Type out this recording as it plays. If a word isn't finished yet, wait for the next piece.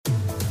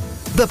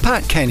The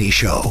Pat Kenny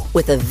Show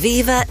with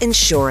Aviva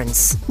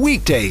Insurance.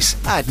 Weekdays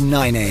at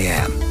 9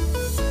 a.m.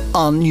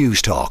 on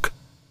News Talk.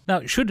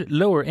 Now, should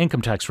lower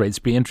income tax rates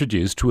be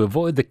introduced to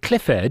avoid the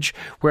cliff edge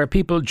where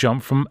people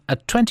jump from a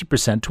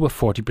 20% to a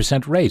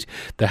 40% rate?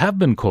 There have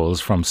been calls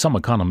from some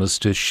economists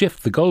to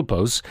shift the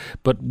goalposts,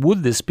 but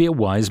would this be a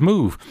wise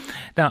move?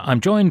 Now,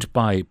 I'm joined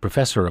by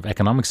Professor of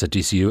Economics at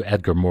DCU,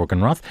 Edgar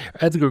Morgenroth.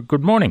 Edgar,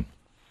 good morning.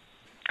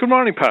 Good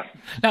morning, Pat.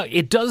 Now,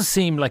 it does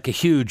seem like a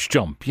huge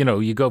jump. You know,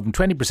 you go from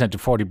 20% to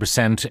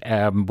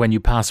 40% when you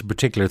pass a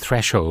particular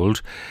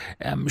threshold.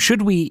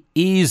 Should we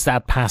ease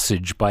that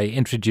passage by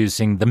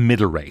introducing the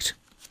middle rate?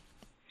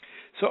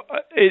 So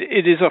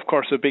it is, of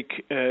course, a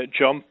big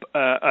jump.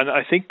 And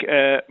I think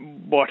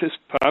what is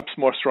perhaps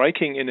more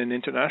striking in an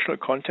international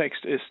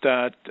context is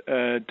that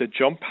the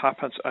jump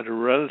happens at a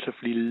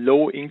relatively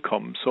low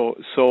income. So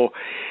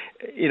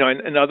you know,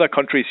 in other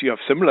countries you have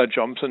similar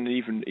jumps and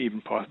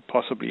even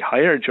possibly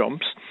higher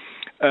jumps,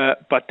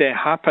 but they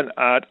happen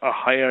at a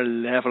higher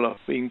level of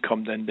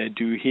income than they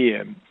do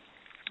here.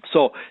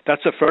 So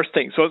that's the first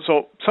thing.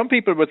 So some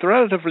people with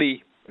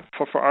relatively,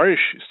 for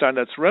Irish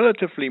standards,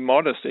 relatively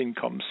modest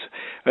incomes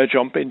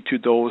jump into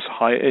those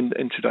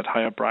into that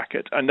higher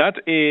bracket, and that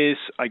is,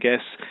 I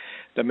guess,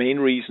 the main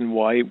reason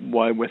why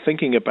we're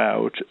thinking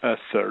about a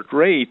third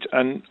rate.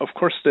 And of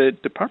course, the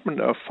Department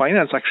of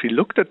Finance actually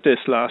looked at this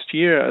last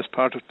year as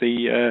part of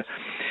the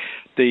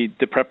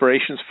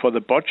preparations for the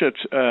budget.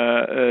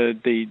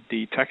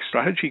 The tax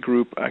strategy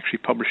group actually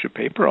published a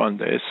paper on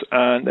this,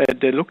 and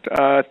they looked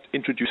at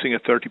introducing a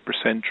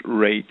 30%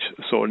 rate,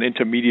 so an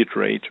intermediate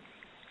rate.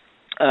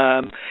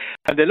 And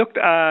they looked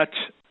at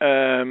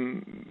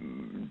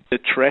the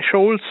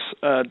thresholds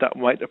that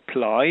might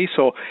apply.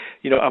 So,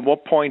 you know, at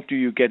what point do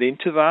you get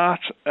into that?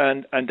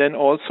 And then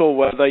also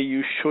whether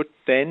you should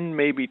then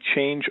maybe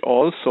change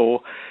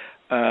also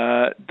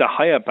the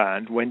higher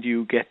band. When do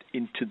you get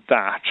into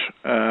that?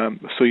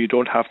 So you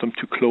don't have them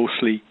too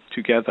closely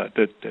together,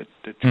 the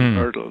two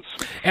hurdles.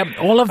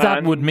 All of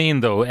that would mean,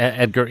 though,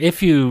 Edgar,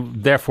 if you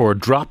therefore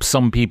drop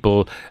some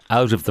people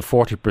out of the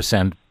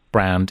 40%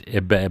 band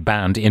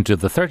into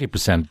the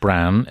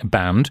 30%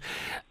 band,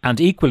 and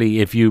equally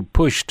if you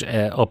pushed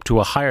up to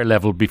a higher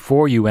level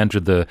before you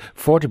entered the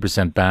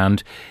 40%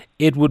 band,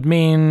 it would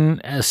mean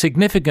a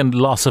significant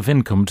loss of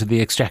income to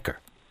the exchequer.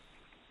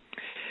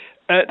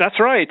 That's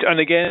right, and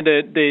again,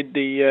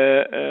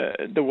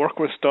 the work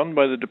was done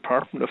by the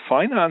Department of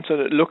Finance, and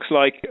it looks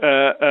like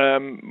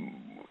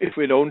if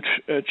we don't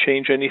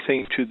change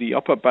anything to the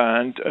upper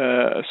band,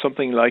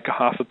 something like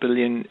 €500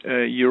 million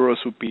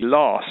would be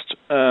lost.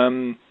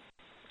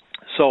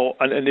 So,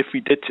 and if we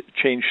did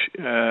change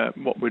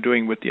what we're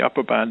doing with the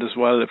upper band as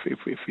well,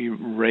 if we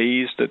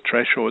raise the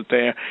threshold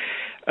there,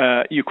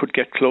 you could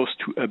get close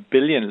to $1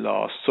 billion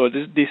loss. So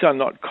these are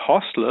not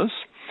costless.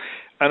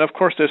 And of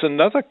course, there's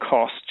another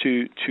cost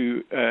to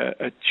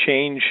a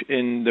change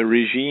in the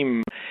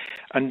regime,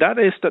 and that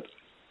is that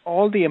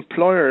all the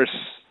employers'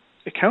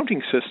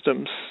 accounting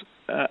systems,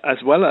 as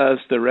well as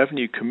the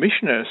revenue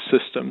commissioner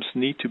systems,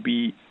 need to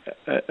be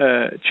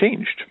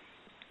changed.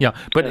 Yeah,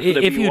 but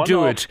if you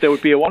do it, there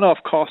would be a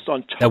one-off cost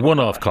on top. A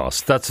one-off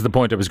cost. That's the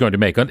point I was going to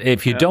make.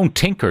 If you don't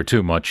tinker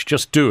too much,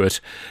 just do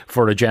it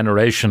for a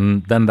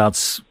generation, then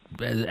that's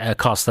a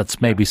cost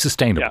that's maybe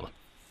sustainable.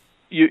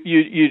 Yeah.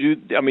 You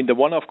do. I mean, the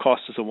one-off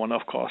cost is a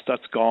one-off cost.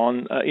 That's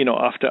gone. You know,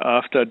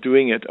 after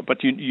doing it,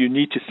 but you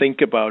need to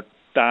think about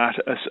that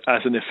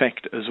as an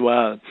effect as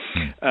well.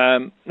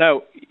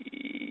 Now,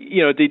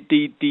 you know,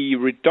 the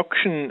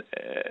reduction,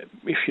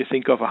 if you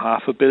think of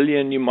 $500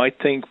 million, you might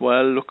think,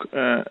 well, look,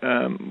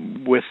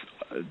 with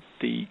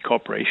the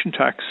corporation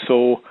tax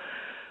so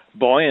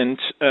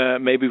buoyant,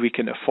 maybe we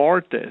can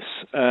afford this.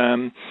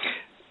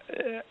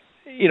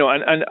 You know,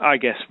 and I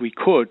guess we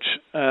could.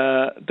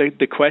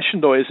 The question,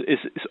 though, is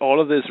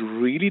all of this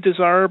really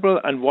desirable,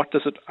 and what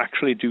does it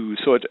actually do?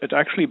 So it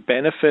actually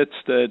benefits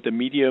the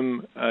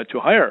medium to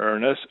higher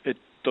earners. It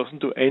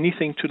doesn't do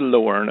anything to the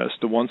low earners,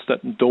 the ones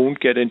that don't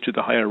get into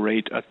the higher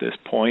rate at this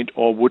point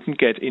or wouldn't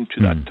get into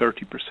that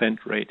 30%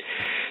 rate.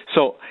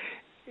 So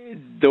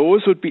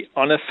those would be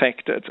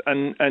unaffected.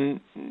 And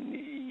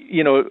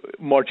you know,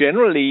 more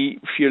generally,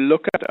 if you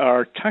look at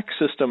our tax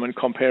system and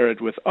compare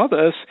it with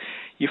others,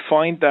 you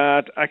find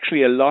that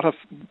actually a lot of,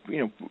 you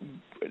know,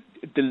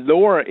 the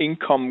lower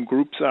income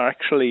groups are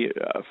actually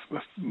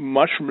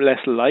much less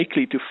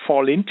likely to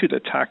fall into the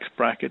tax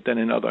bracket than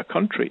in other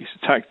countries,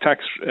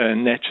 tax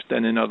net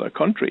than in other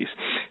countries.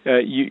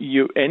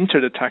 You enter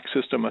the tax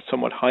system at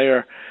somewhat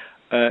higher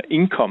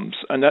incomes,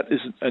 and that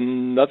is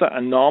another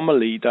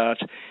anomaly that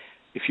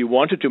if you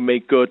wanted to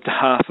make good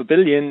 $500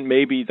 million,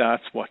 maybe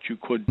that's what you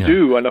could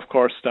do. And of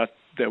course, that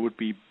there would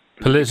be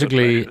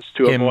politically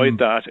to avoid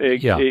that.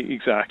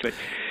 Exactly.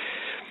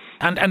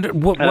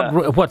 And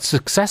what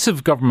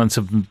successive governments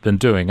have been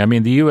doing, I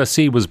mean, the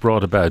USC was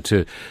brought about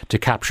to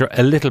capture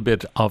a little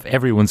bit of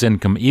everyone's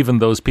income, even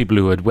those people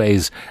who had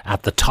ways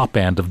at the top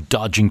end of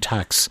dodging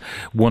tax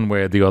one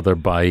way or the other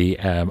by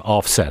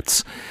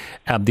offsets.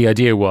 And the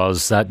idea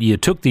was that you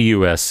took the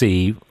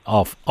USC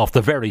off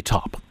the very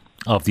top.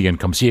 of the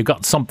income. So you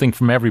got something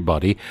from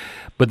everybody.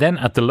 But then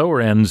at the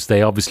lower ends,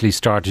 they obviously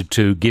started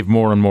to give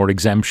more and more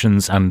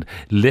exemptions and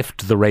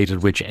lift the rate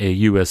at which a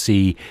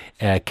USE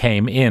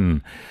came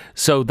in.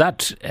 So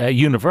that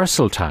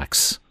universal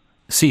tax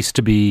ceased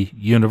to be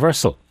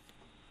universal.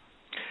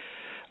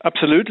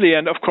 Absolutely,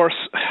 and of course,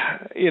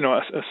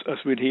 as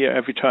we'd hear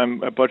every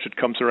time a budget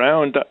comes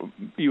around, that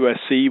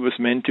USC was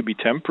meant to be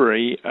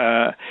temporary.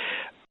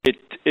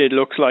 It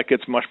looks like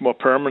it's much more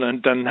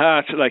permanent than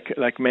that.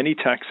 Like many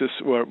taxes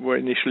were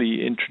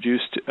initially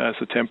introduced as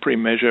a temporary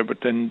measure, but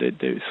then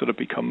they sort of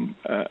become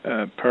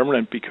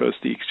permanent because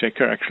the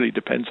exchequer actually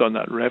depends on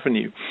that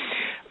revenue.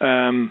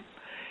 I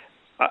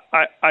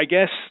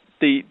guess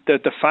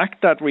the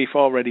fact that we've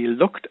already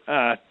looked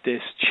at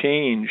this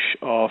change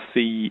of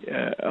the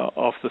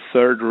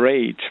third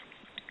rate,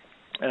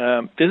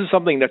 this is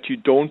something that you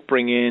don't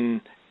bring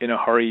in a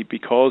hurry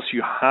because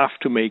you have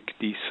to make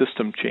these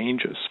system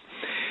changes.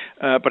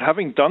 But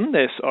having done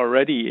this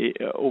already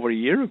over a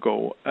year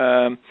ago,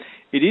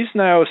 it is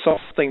now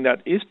something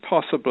that is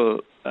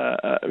possible,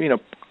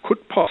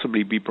 could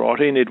possibly be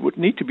brought in. It would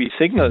need to be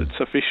signaled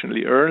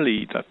sufficiently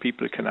early that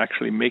people can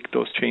actually make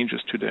those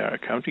changes to their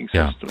accounting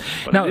system.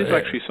 But now, it is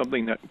actually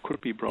something that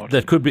could be brought in.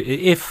 That could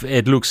be, if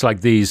it looks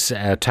like these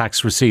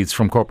tax receipts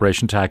from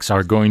corporation tax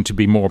are going to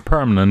be more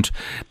permanent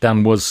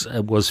than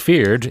was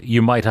feared,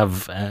 you might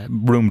have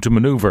room to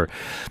manoeuvre.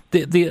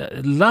 The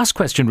last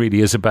question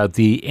really is about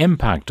the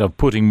impact of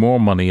putting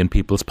more money in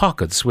people's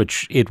pockets,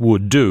 which it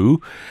would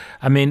do.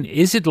 I mean,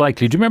 is it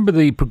likely? Do you remember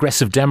the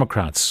Progressive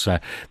Democrats?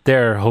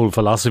 Their whole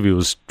philosophy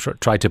was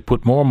try to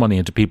put more money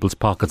into people's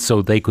pockets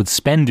so they could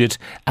spend it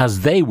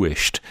as they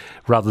wished,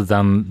 rather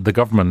than the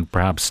government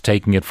perhaps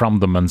taking it from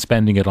them and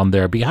spending it on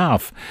their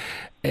behalf.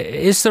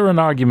 Is there an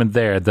argument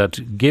there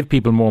that give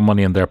people more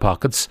money in their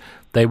pockets,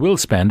 they will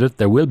spend it,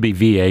 there will be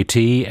VAT,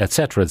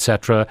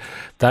 etc.,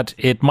 that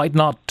it might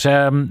not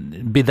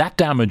be that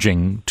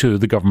damaging to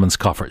the government's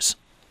coffers?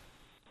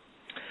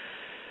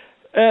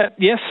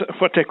 Yes,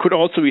 but they could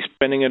also be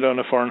spending it on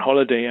a foreign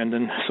holiday, and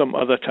then some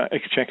other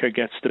exchequer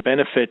gets the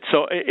benefit.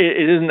 So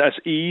it isn't as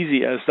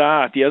easy as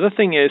that. The other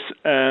thing is,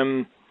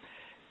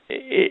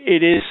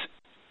 it is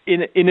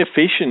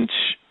inefficient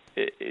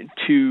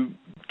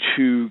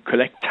to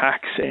collect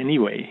tax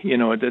anyway.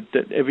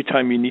 That every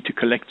time you need to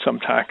collect some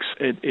tax,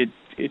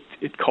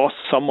 it costs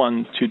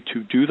someone to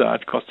do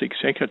that, costs the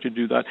exchequer to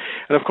do that.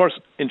 And of course,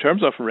 in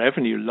terms of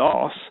revenue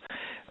loss,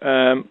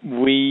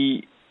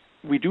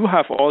 we do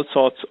have all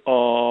sorts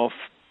of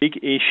big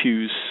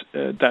issues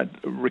that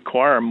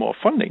require more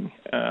funding.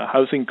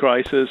 Housing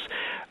crisis,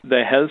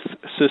 the health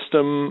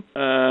system,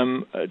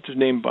 to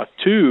name but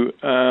two,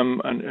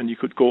 and you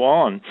could go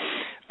on.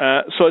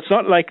 So it's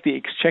not like the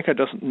exchequer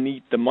doesn't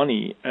need the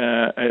money.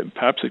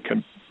 Perhaps it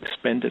can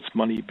spend its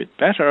money a bit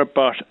better,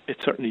 but it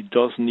certainly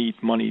does need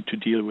money to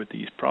deal with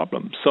these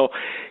problems. So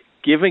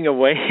giving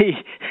away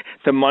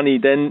the money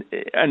then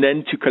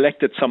to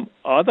collect it some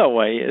other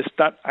way, is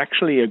that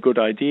actually a good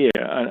idea?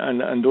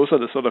 And those are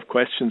the sort of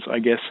questions I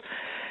guess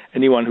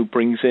anyone who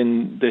brings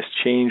in this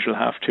change will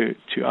have to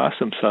ask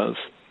themselves.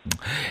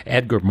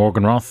 Edgar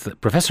Morgenroth,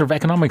 Professor of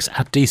Economics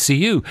at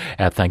DCU,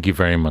 thank you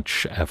very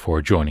much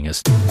for joining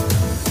us.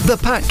 The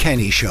Pat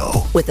Kenny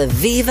Show with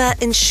Aviva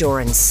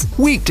Insurance.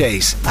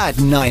 Weekdays at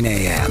 9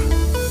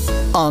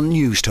 a.m. on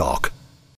News Talk.